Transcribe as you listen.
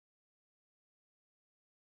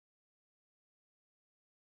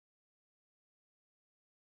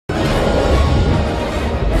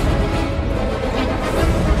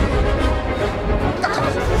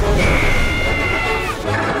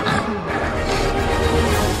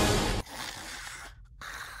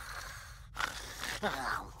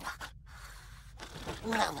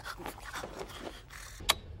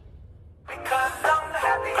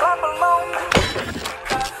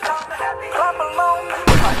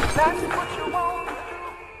That's what you want.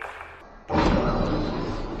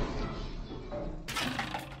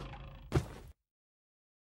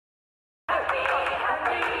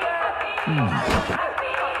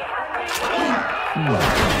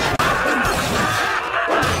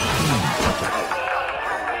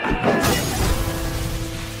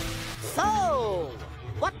 So,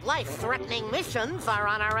 what life-threatening missions are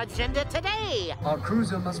on our agenda today? Our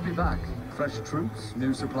cruiser must be back. Fresh troops,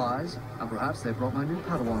 new supplies, and perhaps they brought my new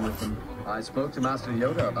Padawan with them. I spoke to Master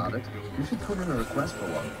Yoda about it. You should put in a request for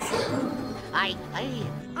one.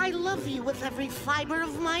 I love you with every fiber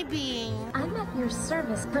of my being. I'm at your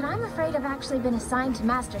service, but I'm afraid I've actually been assigned to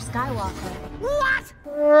Master Skywalker. What?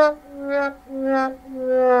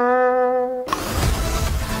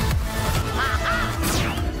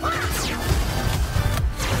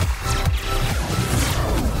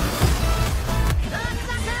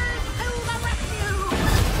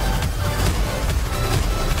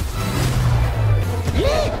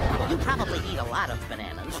 You probably eat a lot of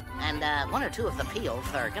bananas, and one or two of the peels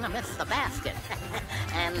are gonna miss the basket.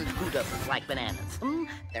 And who doesn't like bananas?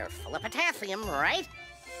 They're full of potassium, right?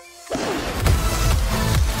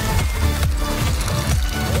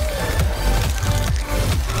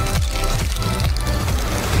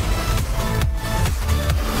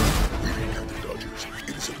 Captain Dodgers,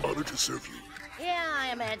 it is an honor to serve you. Yeah,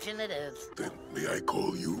 I imagine it is. Then may I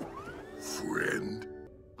call you friend?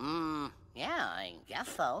 Yeah, I guess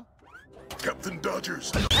so. Captain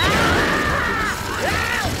Dodgers!